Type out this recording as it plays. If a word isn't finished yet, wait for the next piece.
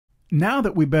Now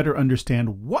that we better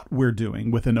understand what we're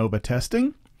doing with ANOVA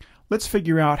testing, let's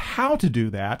figure out how to do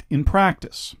that in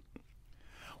practice.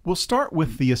 We'll start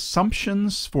with the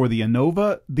assumptions for the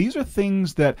ANOVA. These are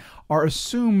things that are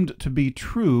assumed to be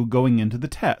true going into the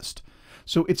test.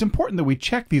 So it's important that we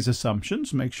check these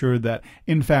assumptions, make sure that,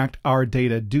 in fact, our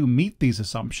data do meet these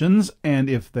assumptions, and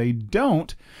if they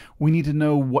don't, we need to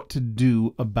know what to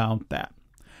do about that.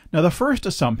 Now, the first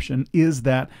assumption is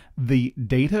that the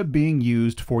data being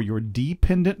used for your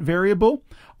dependent variable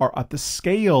are at the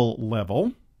scale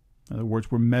level. In other words,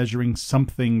 we're measuring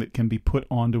something that can be put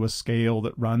onto a scale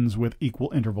that runs with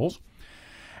equal intervals,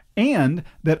 and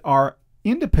that our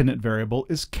independent variable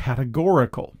is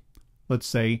categorical. Let's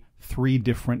say 3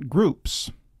 different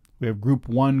groups. We have group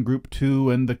 1, group 2,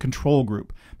 and the control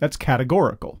group. That's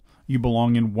categorical. You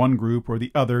belong in one group or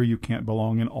the other. You can't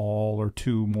belong in all or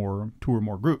two or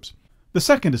more groups. The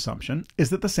second assumption is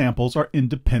that the samples are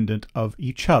independent of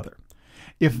each other.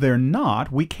 If they're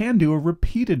not, we can do a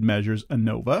repeated measures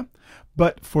ANOVA,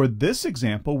 but for this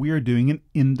example, we are doing an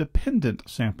independent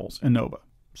samples ANOVA.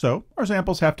 So our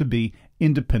samples have to be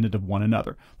independent of one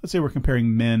another. Let's say we're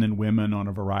comparing men and women on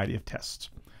a variety of tests.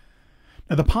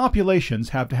 Now, the populations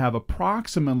have to have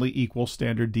approximately equal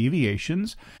standard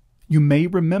deviations. You may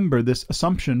remember this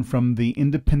assumption from the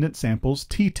independent samples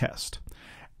t-test.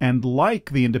 And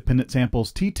like the independent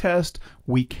samples t-test,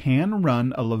 we can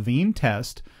run a Levene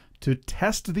test to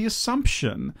test the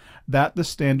assumption that the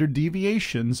standard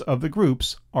deviations of the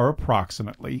groups are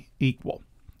approximately equal.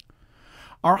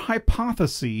 Our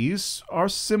hypotheses are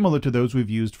similar to those we've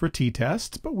used for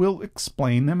t-tests, but we'll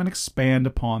explain them and expand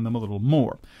upon them a little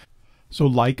more. So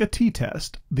like a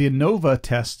t-test, the ANOVA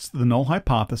tests the null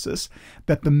hypothesis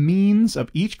that the means of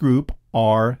each group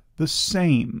are the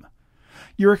same.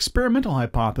 Your experimental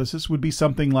hypothesis would be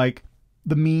something like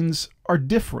the means are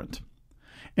different.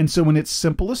 And so in its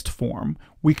simplest form,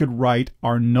 we could write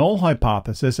our null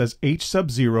hypothesis as h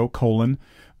sub 0 colon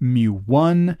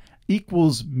mu1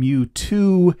 equals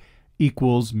mu2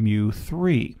 equals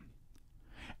mu3.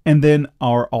 And then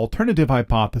our alternative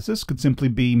hypothesis could simply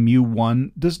be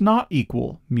mu1 does not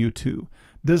equal mu2,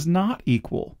 does not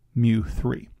equal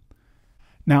mu3.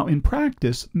 Now in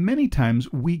practice, many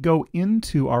times we go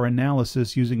into our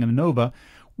analysis using an ANOVA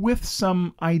with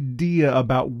some idea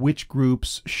about which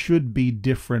groups should be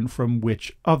different from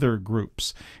which other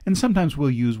groups. And sometimes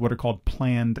we'll use what are called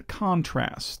planned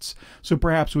contrasts. So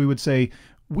perhaps we would say,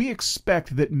 we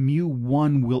expect that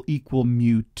mu1 will equal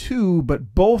mu2,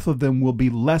 but both of them will be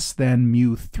less than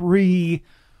mu3.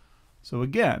 So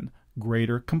again,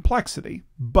 greater complexity.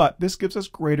 But this gives us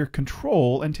greater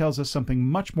control and tells us something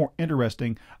much more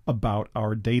interesting about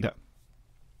our data.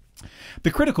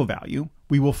 The critical value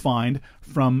we will find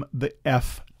from the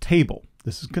F table.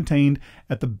 This is contained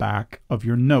at the back of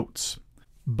your notes.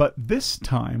 But this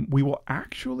time we will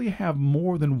actually have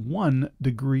more than one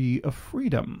degree of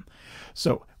freedom.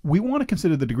 So we want to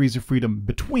consider the degrees of freedom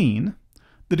between,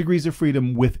 the degrees of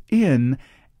freedom within,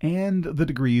 and the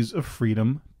degrees of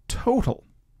freedom total.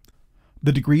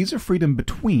 The degrees of freedom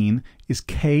between is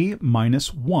k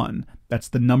minus 1. That's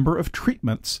the number of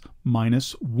treatments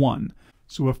minus 1.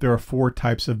 So if there are 4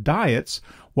 types of diets,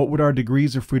 what would our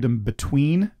degrees of freedom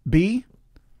between be?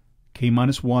 K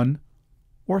minus 1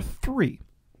 or 3.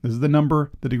 This is the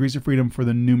number, the degrees of freedom for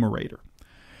the numerator.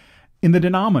 In the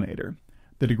denominator,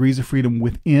 the degrees of freedom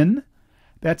within,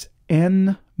 that's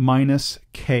n minus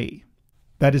k.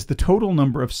 That is the total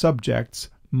number of subjects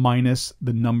minus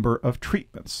the number of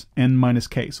treatments, n minus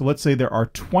k. So let's say there are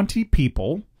 20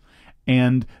 people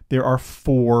and there are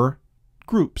 4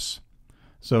 groups.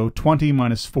 So 20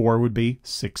 minus 4 would be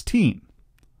 16.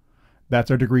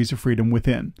 That's our degrees of freedom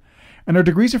within. And our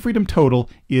degrees of freedom total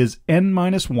is n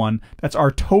minus 1. That's our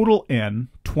total n,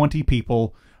 20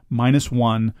 people, minus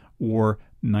 1, or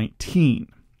 19.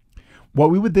 What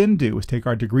we would then do is take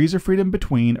our degrees of freedom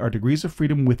between, our degrees of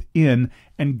freedom within,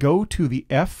 and go to the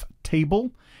F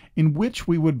table in which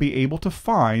we would be able to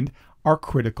find our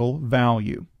critical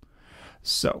value.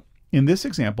 So, in this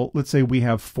example, let's say we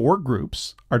have 4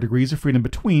 groups. Our degrees of freedom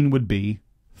between would be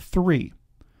 3.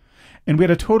 And we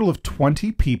had a total of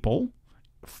 20 people,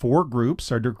 4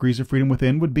 groups. Our degrees of freedom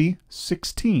within would be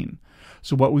 16.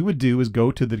 So what we would do is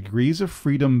go to the degrees of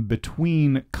freedom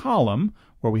between column,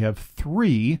 where we have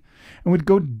 3, and we'd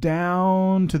go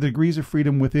down to the degrees of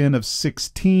freedom within of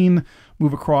 16,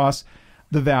 move across.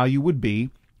 The value would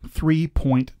be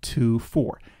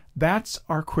 3.24. That's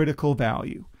our critical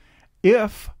value.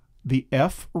 If the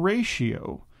F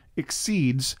ratio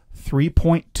exceeds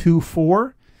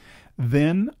 3.24,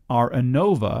 then our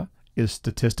ANOVA is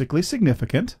statistically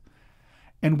significant,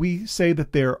 and we say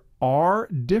that there are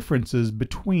differences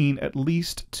between at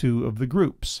least two of the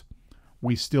groups.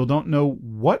 We still don't know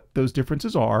what those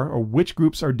differences are or which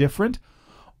groups are different,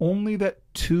 only that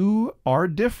two are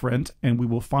different, and we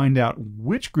will find out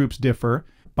which groups differ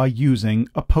by using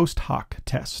a post hoc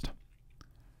test.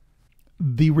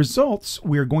 The results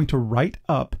we are going to write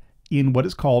up in what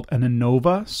is called an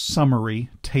ANOVA summary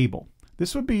table.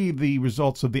 This would be the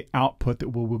results of the output that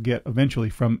we will get eventually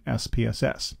from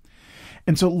SPSS.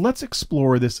 And so let's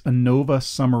explore this ANOVA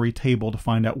summary table to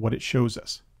find out what it shows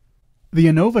us. The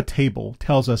ANOVA table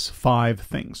tells us 5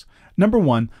 things. Number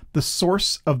 1, the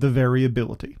source of the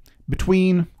variability,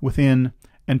 between, within,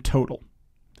 and total.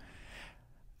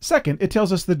 Second, it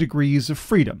tells us the degrees of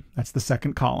freedom. That's the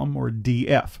second column, or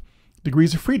DF.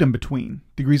 Degrees of freedom between,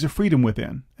 degrees of freedom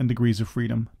within, and degrees of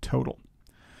freedom total.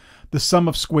 The sum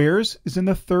of squares is in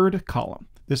the third column.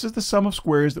 This is the sum of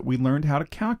squares that we learned how to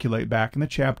calculate back in the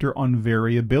chapter on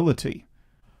variability.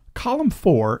 Column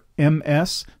 4,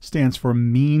 MS, stands for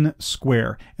mean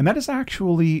square, and that is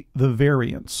actually the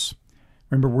variance.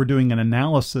 Remember, we're doing an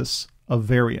analysis of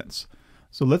variance.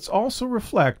 So let's also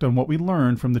reflect on what we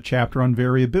learned from the chapter on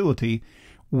variability.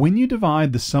 When you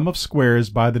divide the sum of squares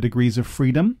by the degrees of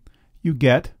freedom, you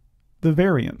get the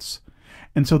variance.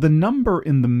 And so the number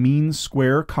in the mean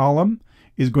square column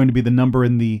is going to be the number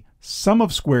in the sum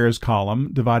of squares column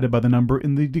divided by the number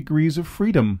in the degrees of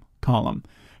freedom column.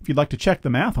 If you'd like to check the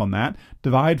math on that,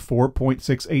 divide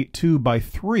 4.682 by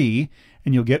 3,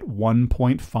 and you'll get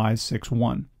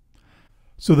 1.561.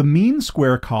 So the mean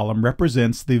square column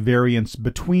represents the variance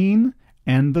between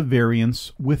and the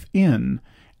variance within.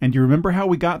 And you remember how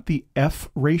we got the F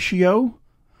ratio?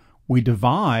 We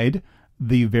divide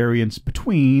the variance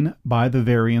between by the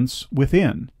variance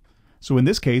within. So in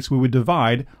this case, we would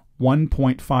divide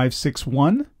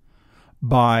 1.561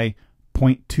 by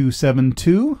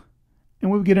 0.272,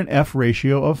 and we would get an F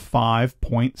ratio of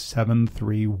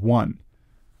 5.731.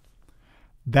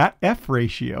 That F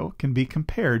ratio can be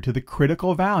compared to the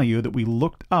critical value that we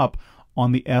looked up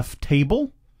on the F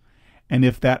table. And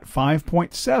if that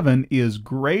 5.7 is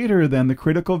greater than the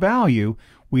critical value,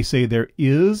 we say there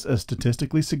is a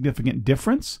statistically significant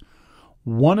difference.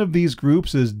 One of these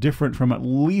groups is different from at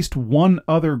least one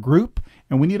other group,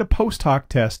 and we need a post hoc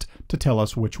test to tell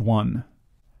us which one.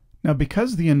 Now,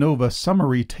 because the ANOVA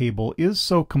summary table is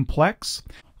so complex,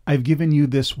 I've given you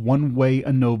this one-way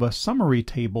ANOVA summary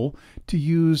table to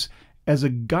use as a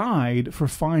guide for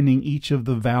finding each of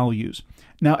the values.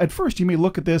 Now, at first you may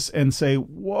look at this and say,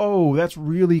 whoa, that's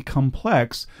really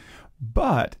complex.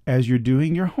 But as you're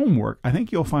doing your homework, I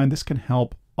think you'll find this can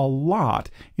help a lot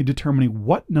in determining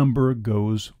what number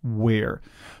goes where.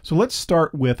 So let's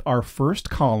start with our first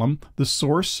column, the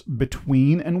source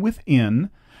between and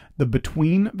within. The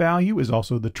between value is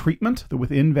also the treatment. The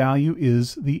within value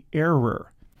is the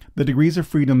error. The degrees of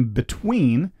freedom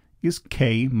between is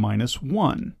K minus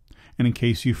 1. And in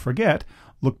case you forget,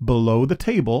 look below the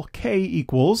table. K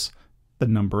equals the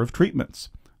number of treatments.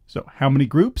 So how many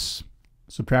groups?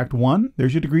 Subtract 1.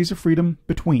 There's your degrees of freedom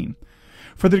between.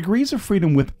 For the degrees of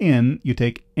freedom within, you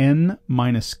take n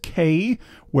minus k,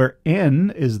 where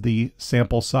n is the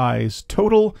sample size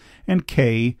total and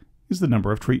k is the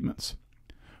number of treatments.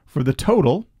 For the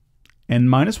total, n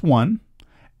minus 1,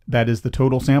 that is the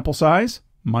total sample size,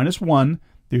 minus 1,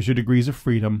 there's your degrees of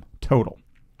freedom total.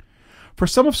 For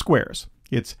sum of squares,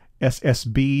 it's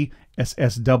SSB,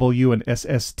 SSW, and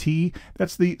SST.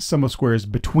 That's the sum of squares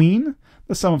between,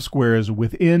 the sum of squares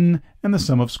within, and the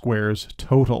sum of squares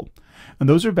total. And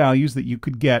those are values that you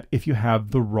could get if you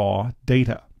have the raw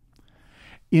data.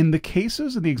 In the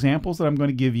cases and the examples that I'm going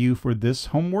to give you for this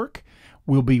homework,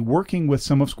 we'll be working with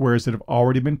sum of squares that have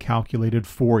already been calculated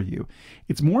for you.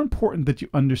 It's more important that you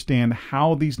understand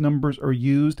how these numbers are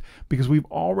used because we've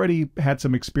already had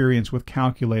some experience with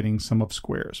calculating sum of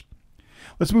squares.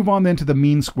 Let's move on then to the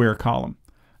mean square column.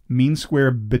 Mean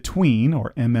square between,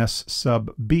 or MS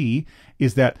sub B,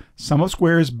 is that sum of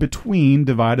squares between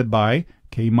divided by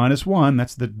K minus 1.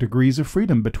 That's the degrees of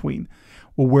freedom between.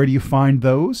 Well, where do you find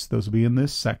those? Those will be in the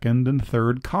second and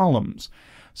third columns.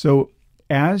 So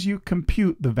as you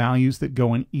compute the values that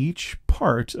go in each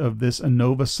part of this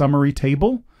ANOVA summary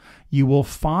table, you will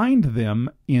find them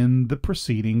in the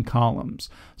preceding columns.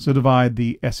 So divide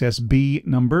the SSB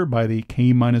number by the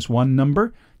K minus 1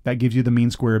 number. That gives you the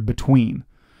mean square between.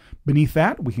 Beneath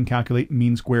that, we can calculate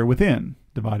mean square within,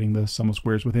 dividing the sum of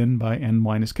squares within by n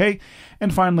minus k.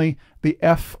 And finally, the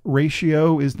F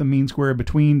ratio is the mean square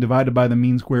between divided by the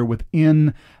mean square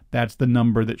within. That's the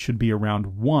number that should be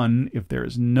around 1 if there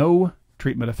is no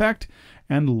treatment effect,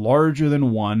 and larger than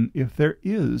 1 if there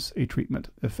is a treatment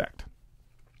effect.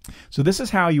 So this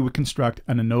is how you would construct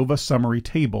an ANOVA summary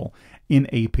table in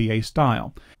APA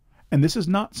style. And this is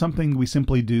not something we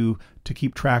simply do to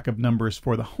keep track of numbers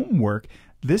for the homework.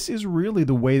 This is really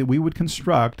the way that we would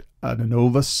construct an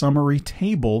ANOVA summary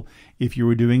table if you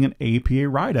were doing an APA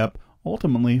write-up,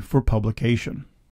 ultimately for publication.